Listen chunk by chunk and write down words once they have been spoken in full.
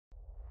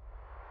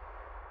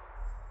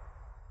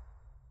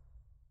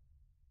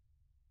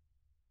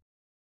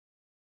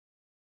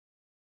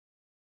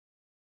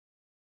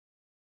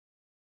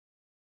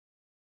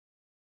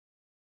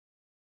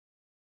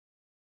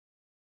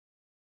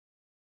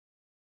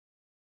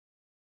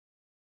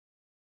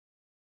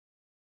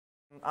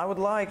I would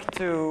like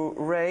to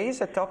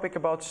raise a topic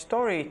about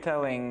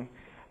storytelling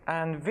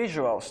and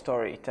visual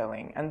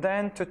storytelling, and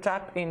then to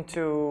tap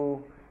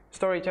into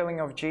storytelling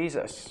of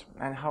Jesus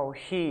and how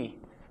he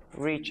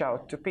reached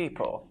out to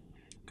people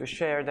to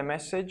share the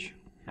message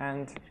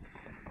and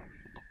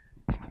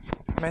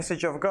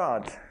message of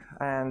God.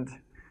 And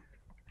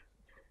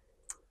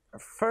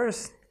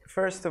first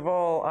of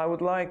all, I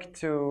would like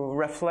to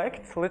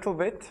reflect a little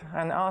bit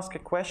and ask a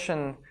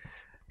question.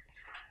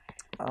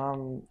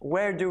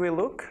 Where do we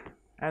look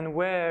and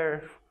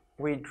where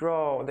we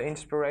draw the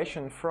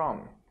inspiration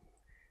from?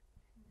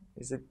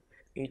 Is it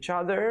each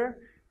other?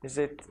 Is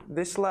it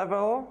this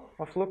level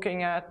of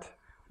looking at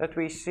that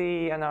we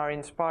see and are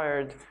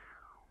inspired?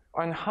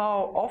 And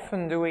how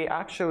often do we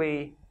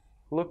actually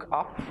look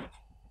up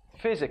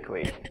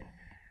physically?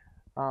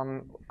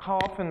 How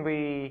often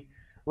we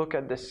look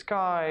at the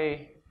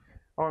sky,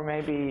 or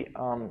maybe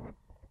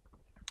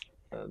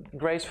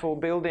graceful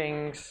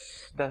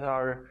buildings that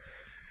are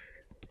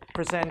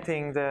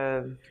presenting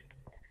the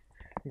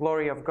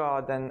glory of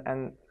God,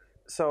 and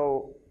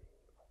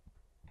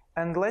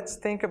let's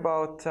think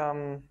about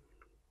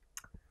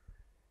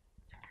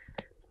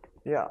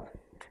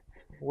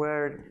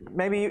where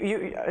maybe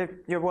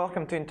you're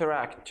welcome to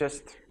interact.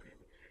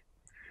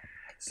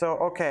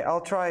 Okay, I'll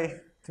try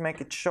to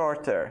make it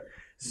shorter.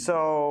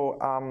 So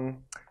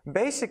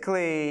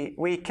basically,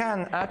 we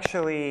can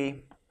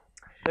actually.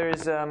 There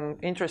is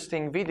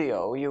interesting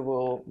video. You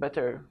will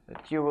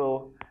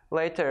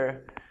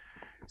later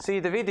see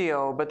the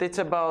video, but it's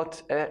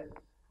about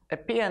a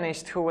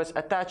pianist who was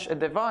attached a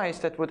device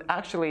that would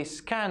actually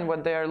scan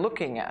what they are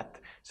looking at.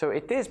 So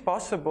it is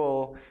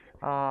possible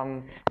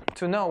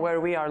to know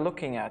where we are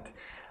looking at,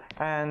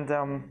 and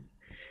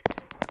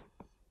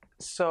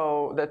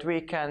so that we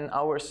can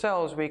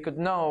ourselves, we could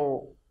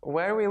know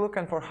where we look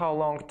and for how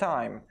long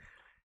time.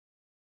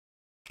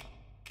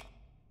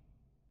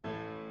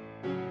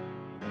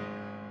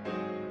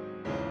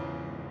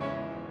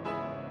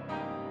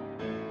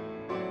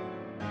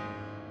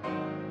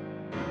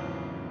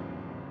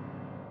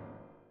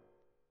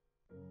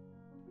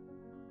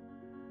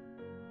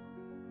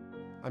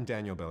 I'm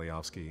Daniel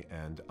Beliowski,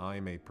 and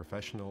I'm a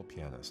professional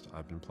pianist.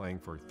 I've been playing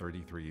for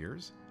 33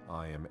 years.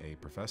 I am a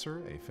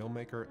professor, a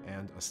filmmaker,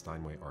 and a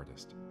Steinway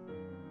artist.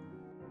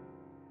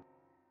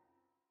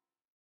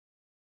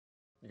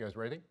 You guys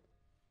ready?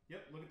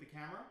 Yep, look at the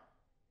camera.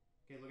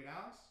 Okay, look at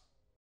Alex.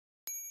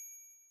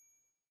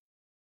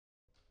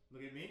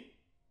 Look at me.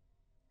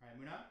 All right,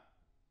 Muna.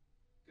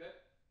 Good.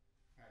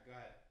 All right, go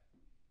ahead.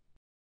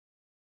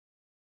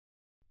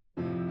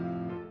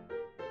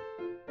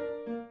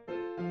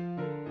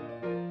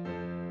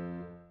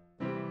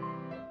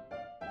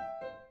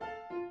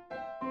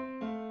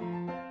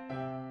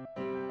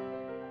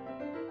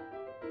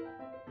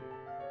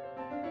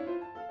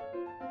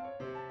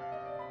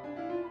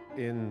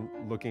 In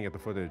looking at the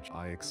footage,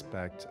 I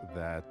expect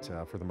that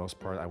for the most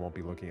part I won't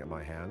be looking at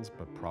my hands,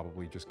 but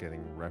probably just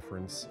getting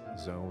reference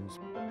zones.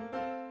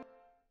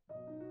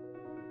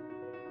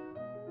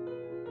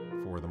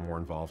 For the more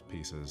involved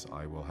pieces,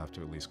 I will have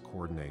to at least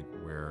coordinate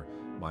where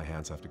my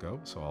hands have to go,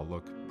 so I'll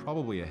look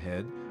probably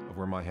ahead of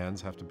where my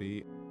hands have to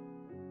be.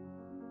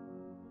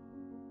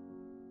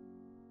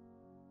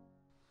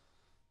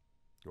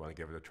 You want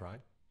to give it a try?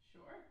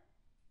 Sure.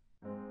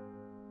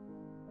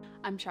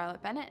 I'm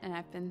Charlotte Bennett, and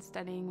I've been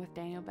studying with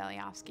Daniel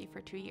Beliowski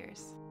for 2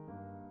 years.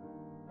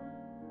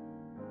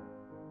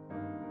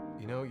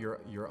 You know,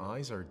 your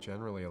eyes are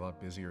generally a lot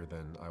busier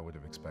than I would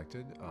have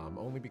expected,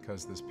 only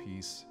because this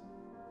piece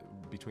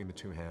between the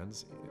two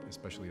hands,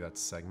 especially that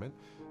segment,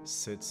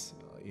 sits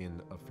in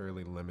a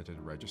fairly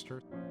limited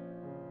register.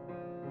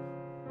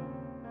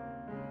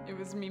 It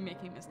was me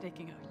making a mistake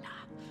and going,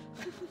 nah.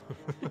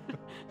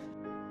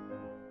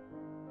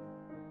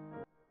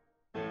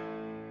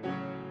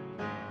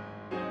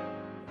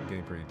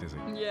 Getting pretty dizzy.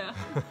 Yeah.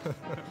 Same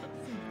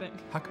thing.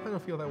 How come I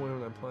don't feel that way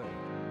when I'm playing?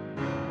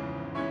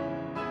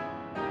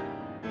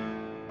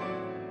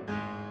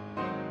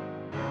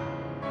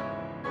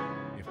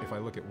 If I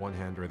look at one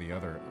hand or the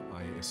other,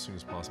 I, as soon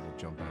as possible,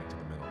 jump back to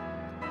the middle.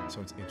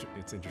 So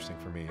it's interesting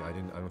for me. I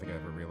don't think I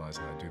ever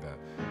realized that I do that.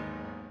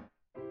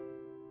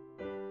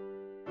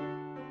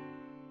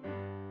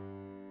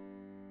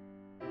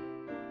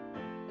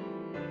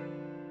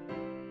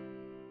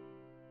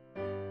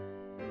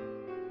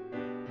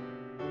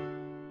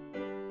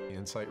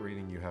 In sight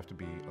reading, you have to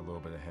be a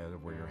little bit ahead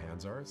of where your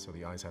hands are, so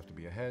the eyes have to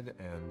be ahead,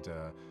 and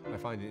I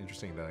find it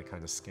interesting that I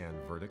kind of scan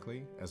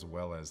vertically as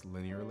well as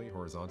linearly,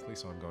 horizontally,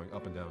 so I'm going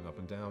up and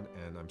down,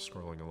 and I'm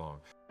scrolling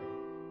along.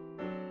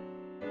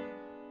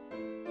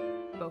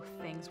 Both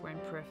things were in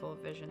peripheral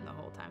vision the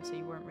whole time, so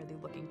you weren't really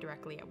looking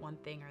directly at one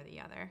thing or the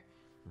other.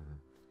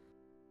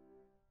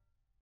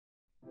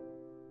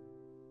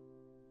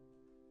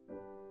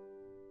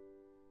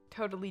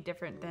 Totally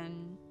different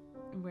than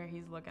where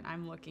he's looking.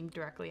 I'm looking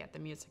directly at the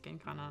music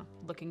and kind of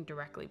looking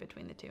directly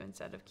between the two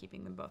instead of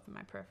keeping them both in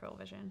my peripheral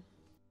vision.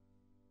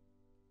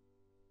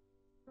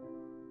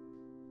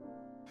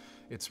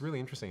 it's really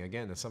interesting.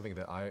 Again, it's something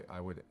that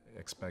I would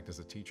expect as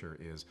a teacher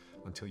is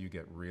until you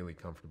get really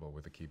comfortable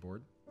with the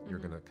keyboard, you're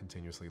going to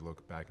continuously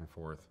look back and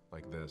forth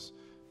like this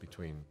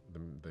between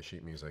the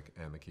sheet music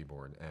and the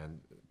keyboard. And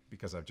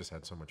because I've just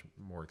had so much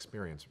more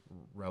experience,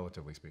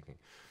 relatively speaking,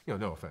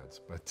 no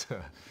offense, but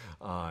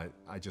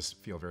I just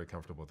feel very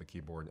comfortable with the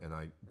keyboard and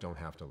I don't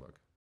have to look.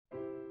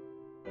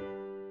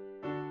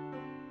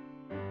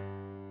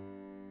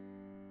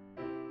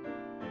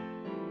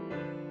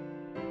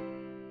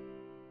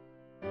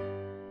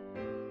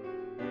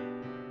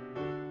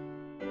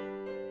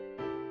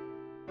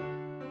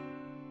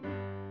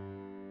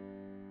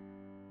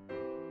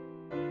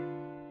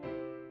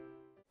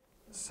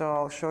 So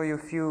I'll show you a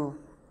few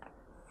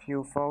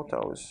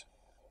photos.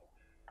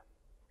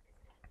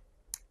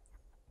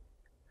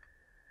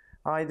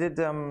 I did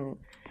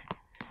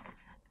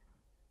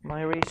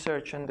my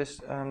research and this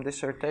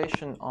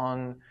dissertation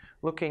on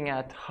looking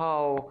at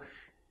how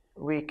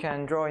we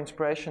can draw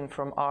inspiration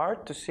from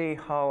art to see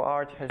how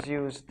art has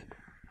used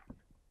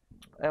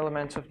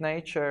elements of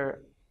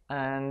nature,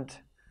 and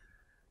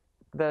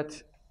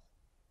that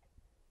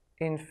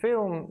in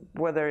film,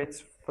 whether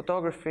it's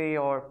photography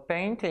or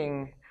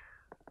painting,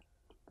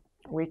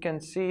 we can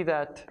see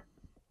that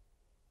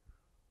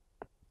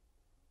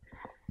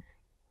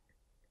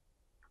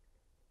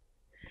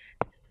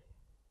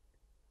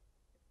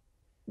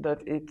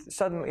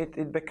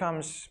it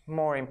becomes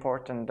more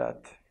important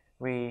that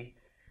we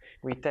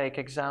take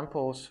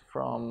examples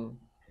from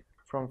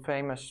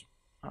famous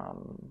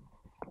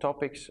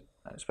topics,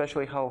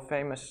 especially how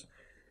famous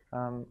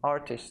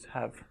artists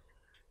have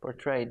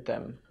portrayed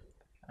them.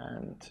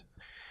 And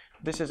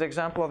this is an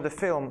example of the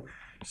film.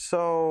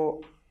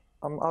 So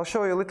I'll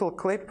show you a little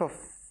clip of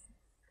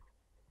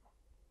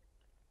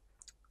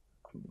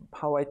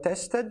how I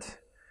tested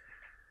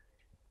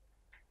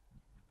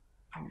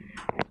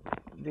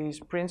these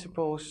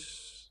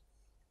principles,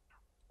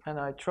 and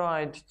I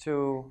tried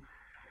to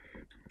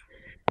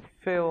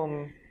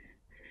film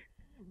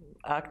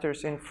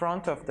actors in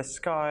front of the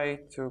sky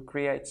to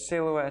create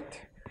silhouette,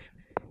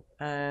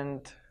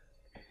 and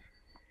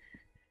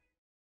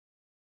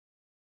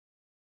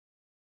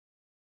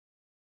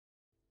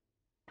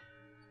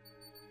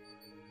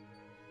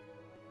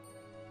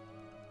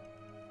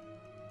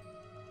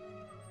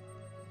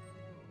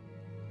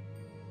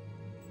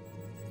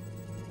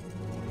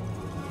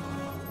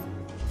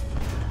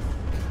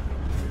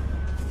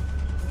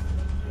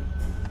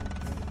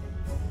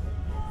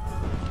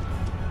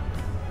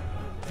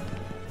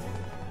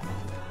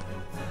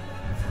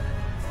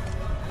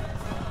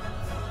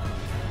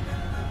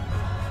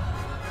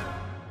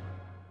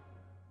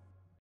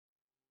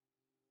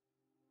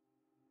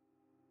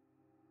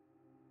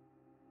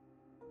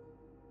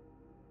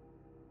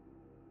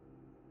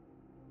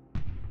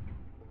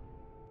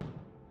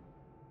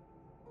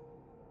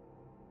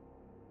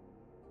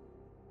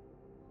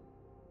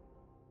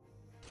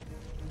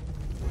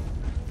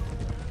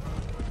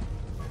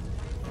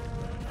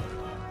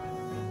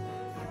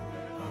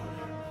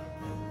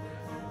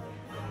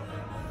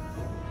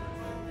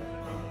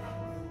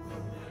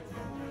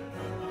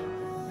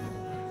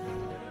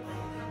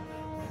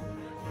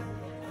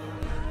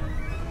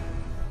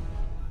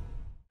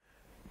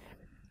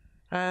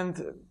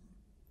the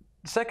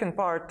second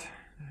part,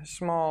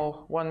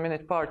 small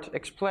 1-minute part,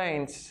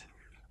 explains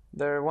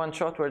there one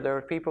shot where there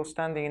were people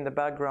standing in the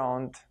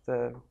background.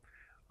 The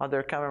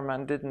other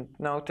cameraman didn't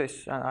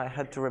notice, and I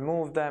had to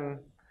remove them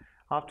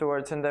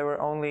afterwards, and there were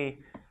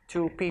only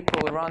 2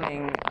 people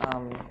running,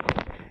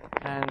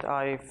 and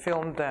I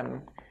filmed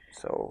them.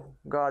 So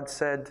God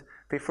said,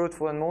 "Be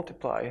fruitful and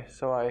multiply."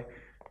 So I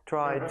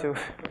tried to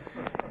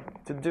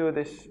do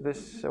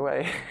this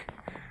way.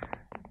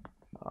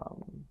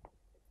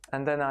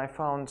 And then I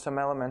found some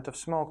element of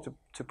smoke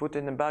to put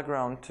in the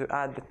background to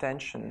add the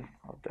tension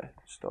of the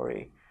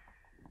story.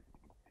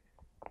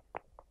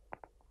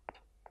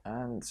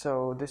 And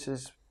so this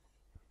is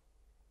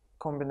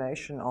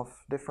combination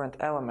of different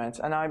elements.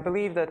 And I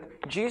believe that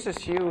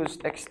Jesus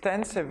used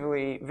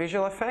extensively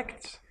visual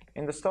effects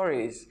in the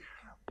stories.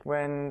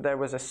 When there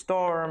was a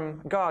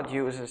storm, God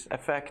uses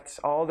effects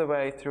all the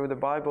way through the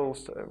Bible.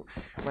 So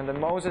when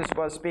Moses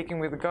was speaking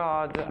with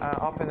God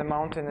up in the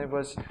mountain, it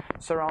was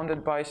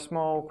surrounded by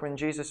smoke. When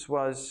Jesus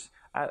was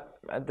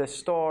at the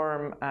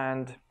storm,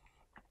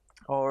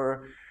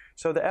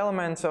 so the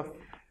elements of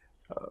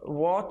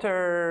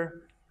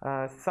water,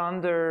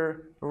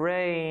 thunder,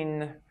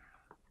 rain,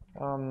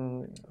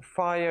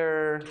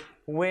 fire,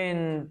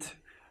 wind,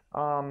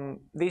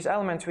 these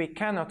elements we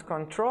cannot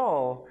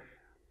control.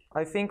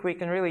 I think we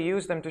can really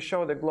use them to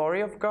show the glory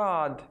of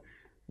God,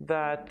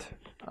 that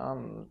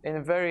in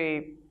a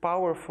very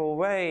powerful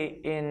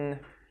way in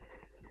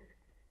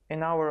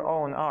our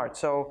own art.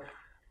 So,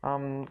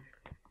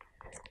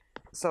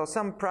 so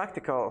some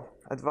practical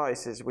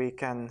advices we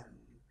can,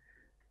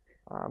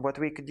 what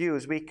we could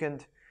use, we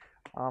could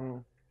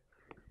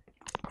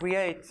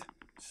create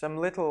some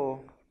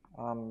little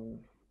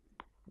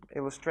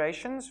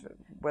illustrations,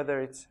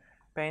 whether it's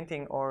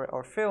painting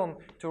or film,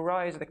 to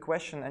raise the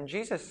question. And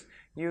Jesus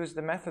used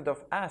the method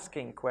of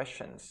asking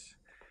questions.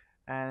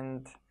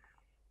 and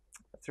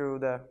through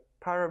the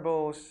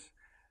parables.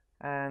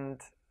 And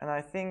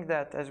I think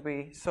that, as we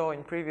saw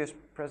in previous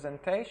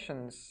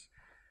presentations,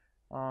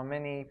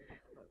 many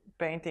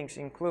paintings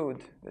include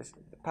this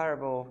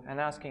parable and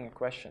asking a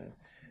question.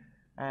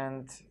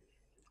 And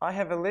I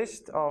have a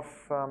list of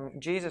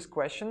Jesus'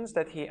 questions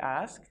that he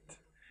asked,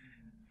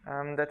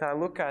 that I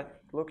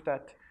looked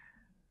at,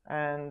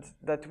 and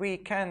that we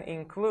can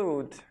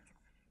include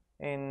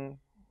in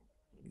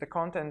the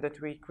content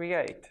that we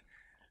create.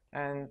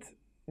 And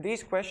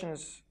these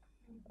questions,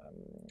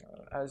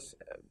 as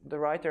the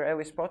writer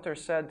Ellis Potter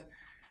said,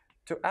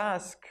 to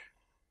ask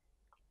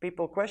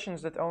people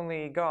questions that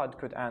only God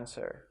could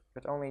answer,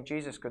 that only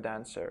Jesus could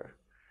answer,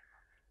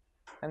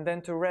 and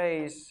then to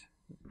raise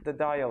the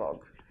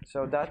dialogue.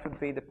 So that would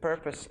be the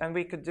purpose, and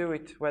we could do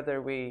it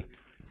whether we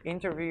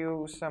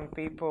interview some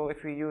people,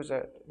 if we use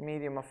a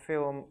medium of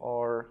film,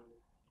 or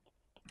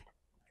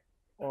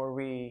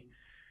we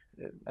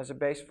as a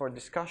base for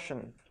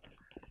discussion.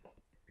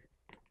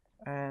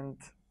 And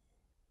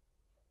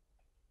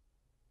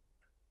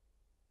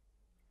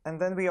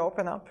then we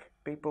open up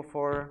people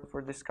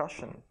for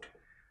discussion,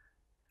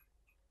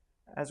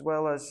 as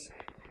well as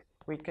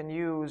we can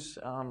use,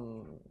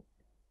 and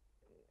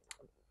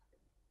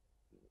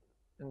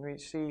we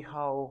see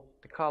how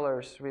the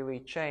colors really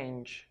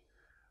change.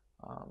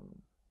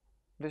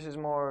 This is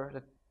more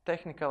the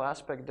technical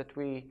aspect that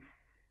we,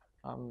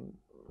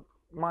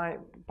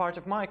 part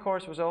of my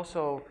course was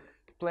also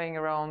playing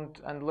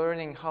around and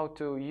learning how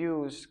to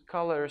use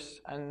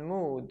colors and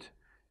mood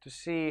to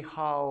see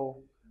how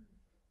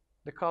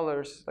the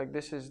colors, like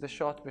this is the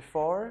shot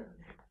before,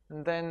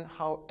 and then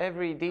how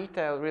every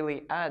detail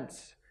really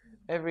adds,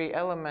 every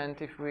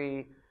element, if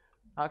we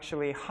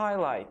actually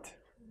highlight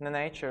the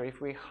nature, if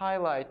we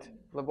highlight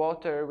the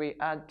water, we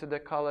add to the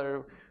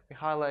color, we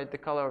highlight the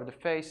color of the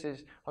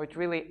faces, how it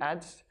really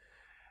adds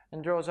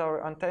and draws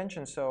our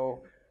attention.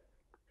 So,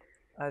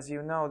 as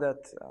you know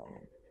that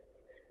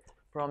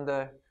from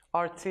the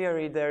art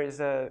theory, there is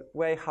a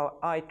way how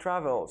eye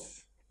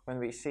travels when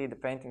we see the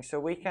painting. So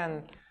we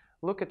can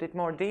look at it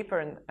more deeper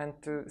and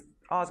to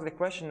ask the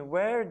question,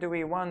 where do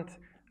we want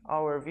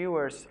our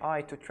viewers'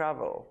 eye to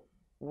travel?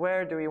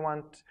 Where do we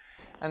want,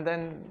 and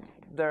then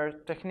there are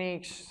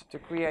techniques to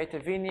create a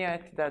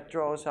vignette that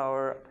draws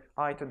our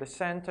eye to the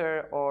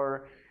center,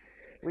 or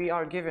we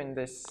are given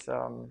this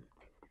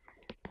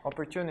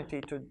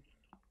opportunity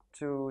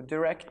to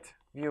direct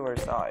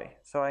viewer's eye.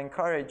 So I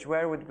encourage,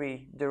 where would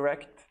we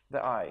direct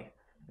the eye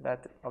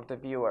that of the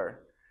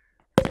viewer?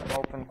 It's an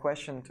open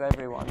question to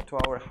everyone, to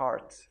our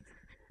hearts.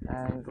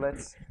 And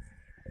let's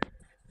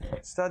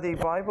study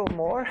Bible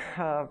more,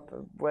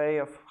 way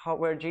of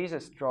where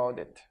Jesus drawed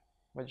it,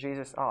 what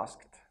Jesus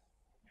asked.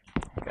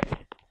 Okay,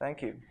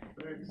 thank you.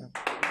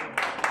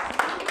 Thanks.